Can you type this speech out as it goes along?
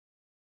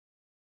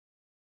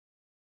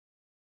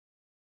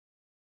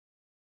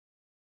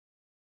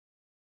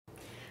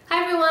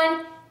Hi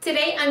everyone!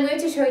 Today I'm going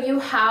to show you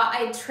how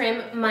I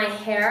trim my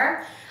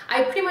hair.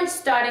 I pretty much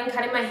started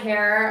cutting my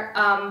hair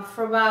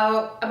for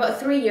about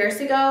 3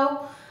 years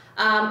ago,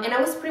 and I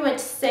was pretty much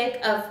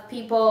sick of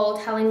people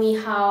telling me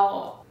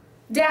how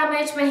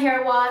damaged my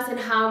hair was and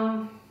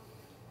how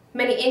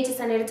many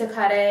inches I needed to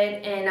cut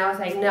it, and I was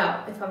like,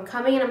 no, if I'm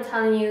coming and I'm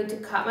telling you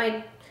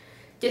to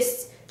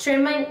just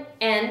trim my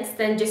ends,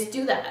 then just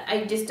do that.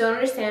 I just don't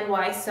understand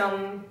why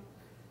some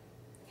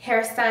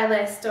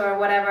hairstylist or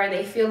whatever,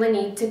 they feel the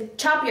need to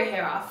chop your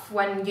hair off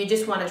when you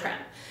just want to trim.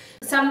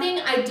 Something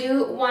I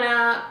do want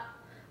to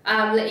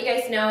let you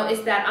guys know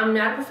is that I'm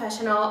not a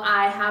professional.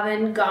 I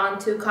haven't gone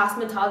to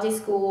cosmetology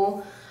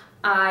school.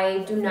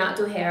 I do not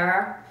do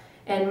hair,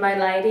 and my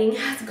lighting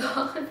has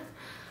gone.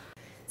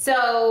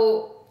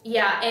 So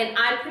yeah, and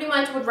I pretty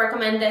much would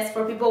recommend this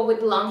for people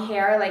with long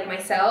hair like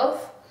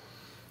myself.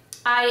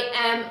 I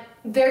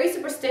am very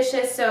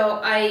superstitious,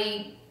 so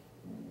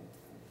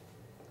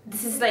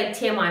this is like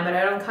TMI, but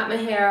I don't cut my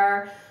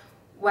hair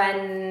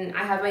when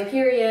I have my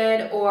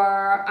period,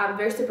 or I'm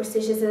very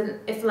superstitious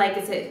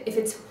if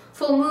it's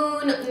full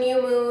moon,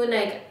 new moon,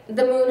 like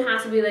the moon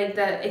has to be like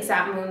the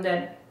exact moon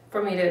that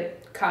for me to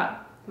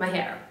cut my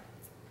hair.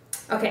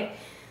 Okay,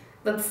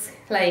 that's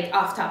like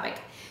off topic.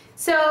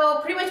 So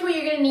pretty much what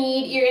you're gonna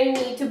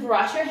need to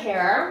brush your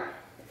hair.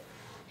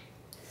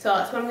 So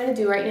that's what I'm gonna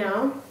do right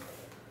now.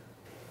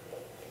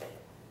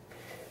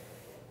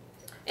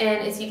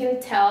 And as you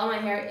can tell, my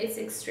hair is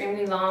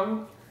extremely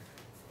long.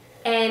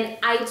 And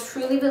I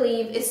truly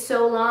believe it's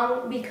so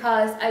long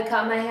because I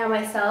cut my hair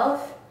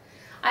myself.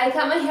 I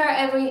cut my hair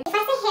If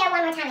I say hair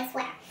one more time, I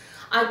swear.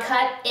 I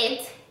cut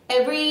it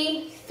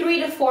every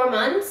 3 to 4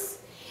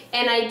 months.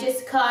 And I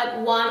just cut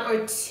 1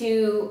 or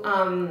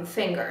 2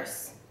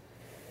 fingers.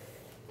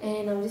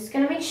 And I'm just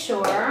gonna make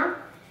sure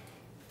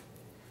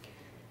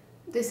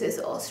this is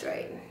all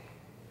straight.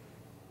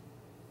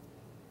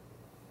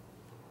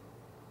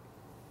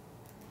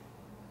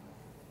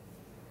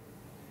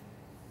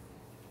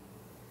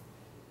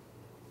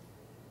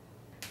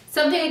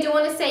 Something I do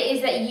want to say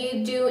is that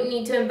you do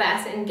need to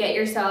invest and get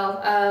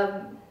yourself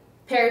a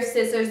pair of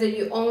scissors that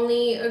you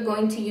only are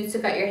going to use to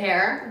cut your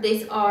hair.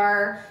 These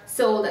are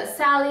sold at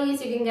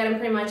Sally's. You can get them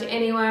pretty much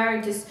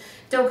anywhere. Just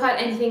don't cut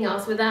anything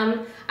else with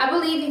them. I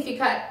believe if you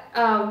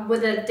cut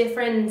with a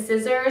different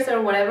scissors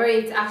or whatever,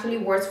 it's actually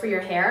worse for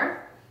your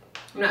hair.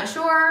 I'm not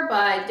sure,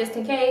 but just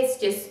in case,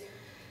 just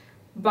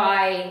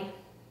buy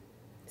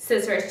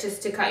scissors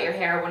just to cut your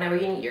hair whenever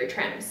you need your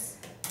trims.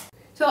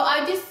 So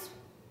I just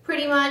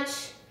pretty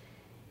much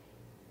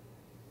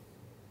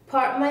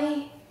part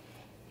my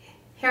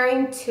hair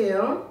in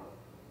two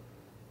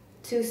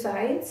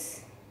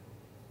sides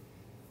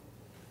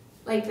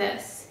like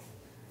this.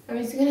 I'm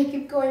just gonna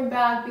keep going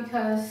back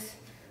because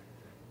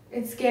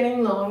it's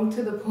getting long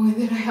to the point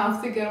that I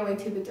have to get on my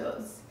tippy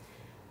toes.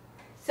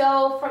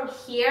 So from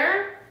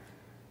here,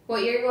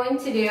 what you're going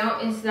to do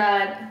is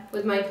that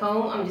with my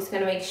comb, I'm just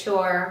gonna make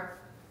sure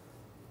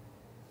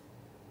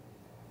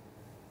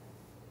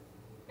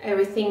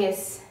everything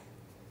is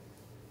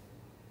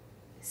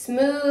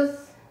smooth,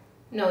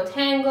 no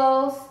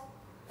tangles,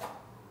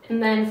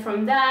 and then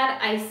from that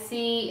I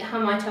see how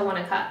much I want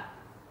to cut.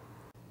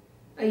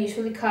 I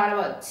usually cut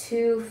about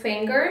 2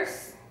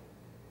 fingers.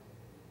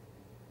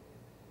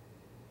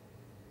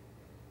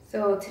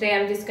 So today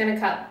I'm just gonna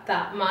cut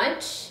that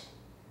much.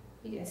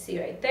 You can see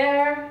right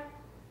there.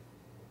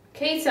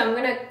 Okay, so I'm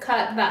gonna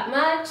cut that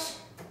much,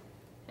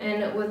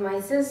 and with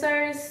my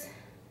scissors,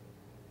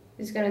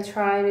 I'm just gonna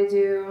try to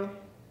do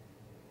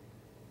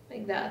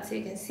like that so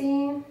you can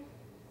see.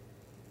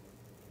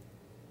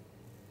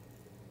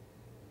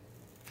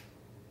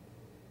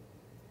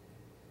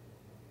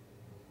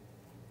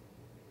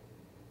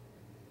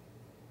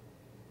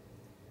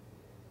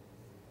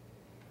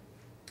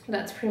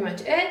 That's pretty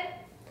much it.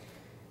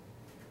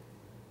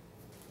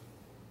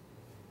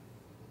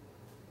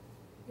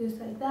 Just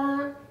like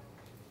that.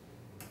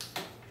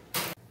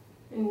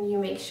 And you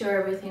make sure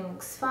everything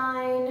looks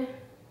fine.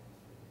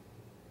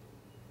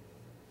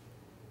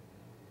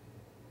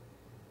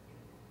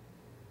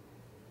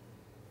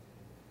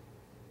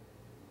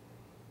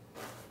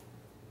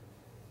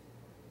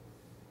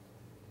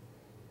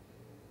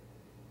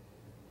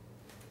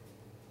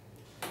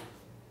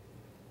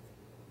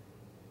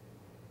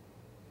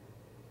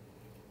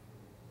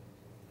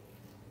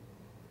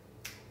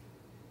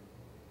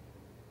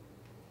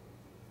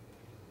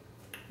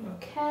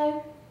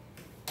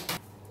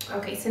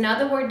 Okay, so now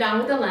that we're done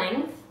with the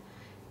length,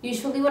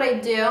 usually what I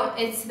do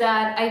is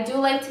that I do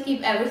like to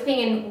keep everything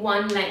in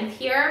one length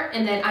here,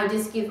 and then I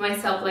just give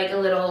myself like a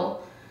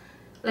little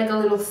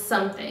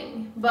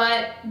something.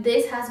 But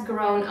this has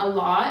grown a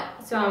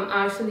lot, so I'm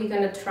actually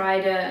gonna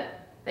try to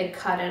like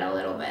cut it a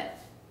little bit.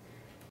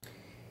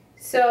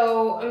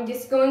 So I'm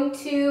just going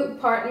to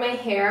part my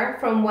hair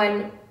from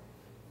when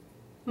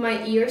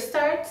my ear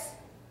starts,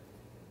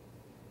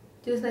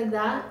 just like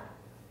that.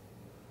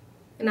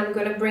 And I'm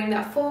gonna bring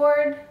that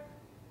forward.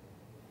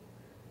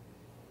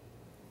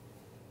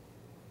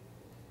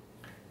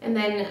 And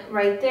then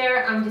right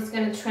there, I'm just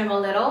gonna trim a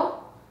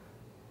little.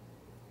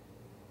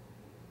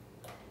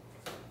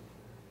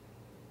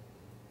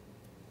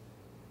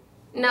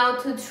 now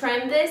to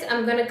trim this,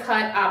 I'm gonna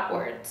cut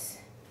upwards.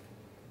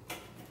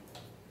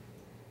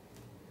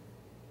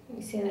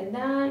 You see, like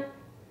that.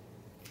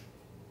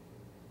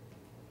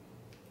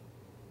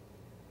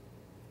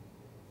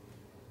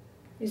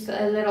 Just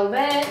a little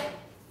bit.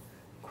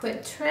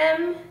 Quick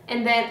trim,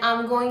 and then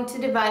I'm going to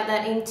divide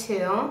that in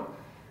two.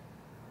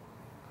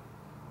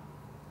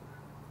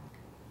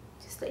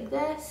 Just like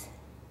this.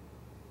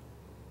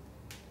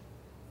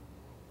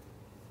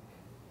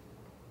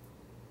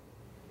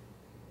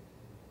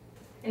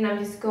 And I'm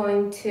just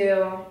going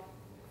to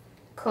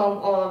comb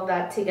all of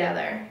that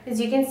together.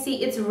 As you can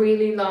see, it's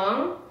really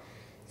long.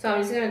 So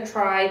I'm just gonna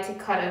try to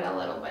cut it a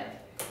little bit.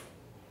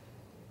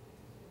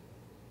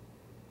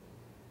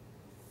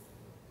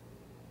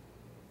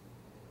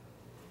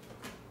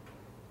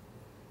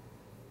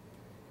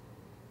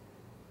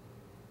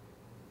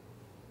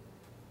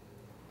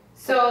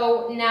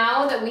 So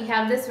now that we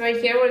have this right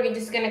here, we're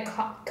just gonna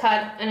cut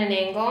at an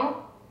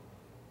angle.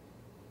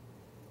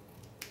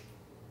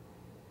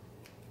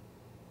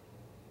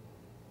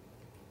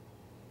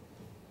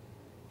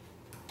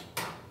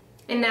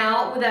 And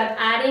now, without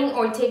adding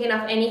or taking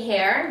off any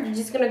hair, you're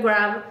just gonna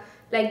grab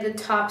like the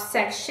top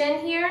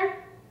section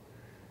here.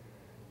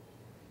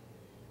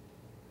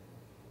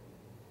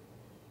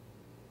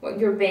 What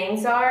your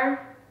bangs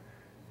are.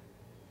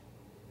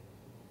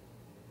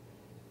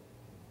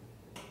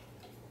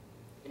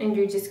 And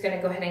you're just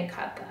gonna go ahead and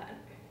cut that.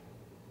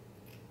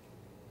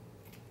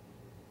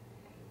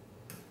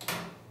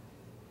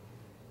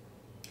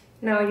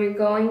 Now you're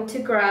going to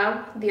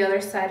grab the other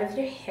side of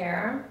your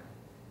hair.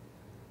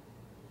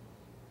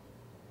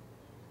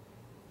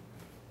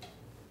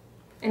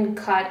 And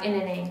cut in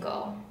an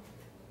angle.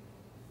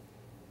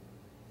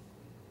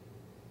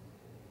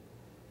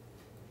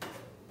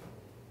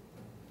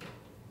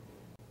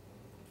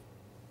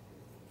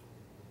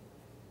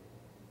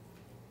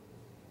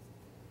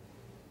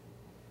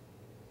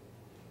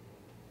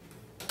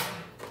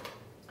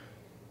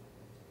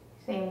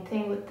 Same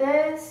thing with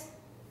this.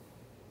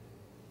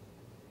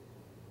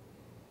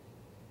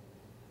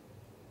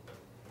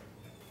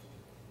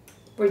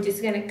 We're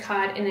just gonna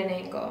cut in an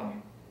angle.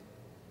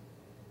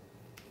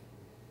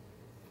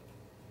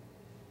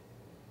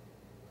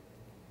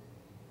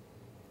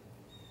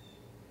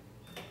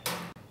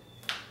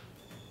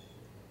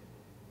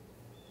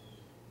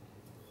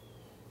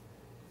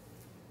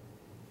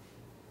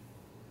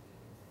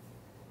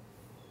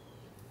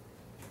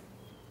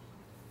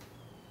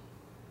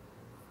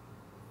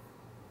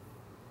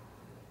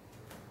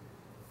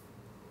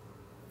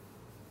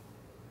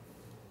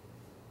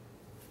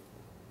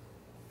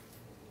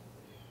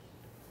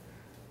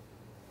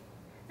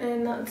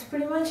 And that's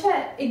pretty much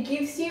it. It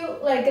gives you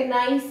like a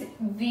nice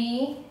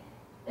V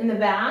in the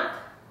back.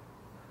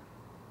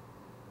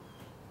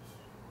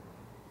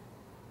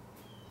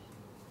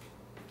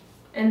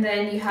 And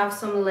then you have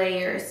some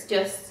layers,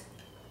 just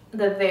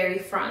the very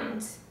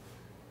front.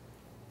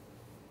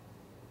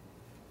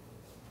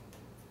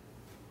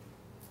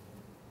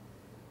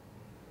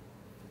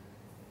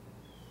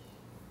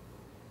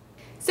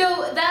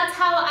 So that's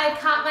how I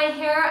cut my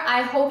hair.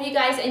 I hope you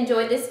guys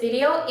enjoyed this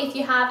video. If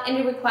you have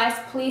any requests,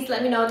 please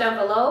let me know down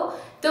below.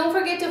 Don't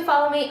forget to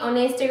follow me on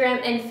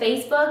Instagram and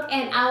Facebook,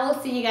 and I will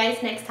see you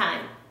guys next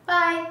time.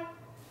 Bye!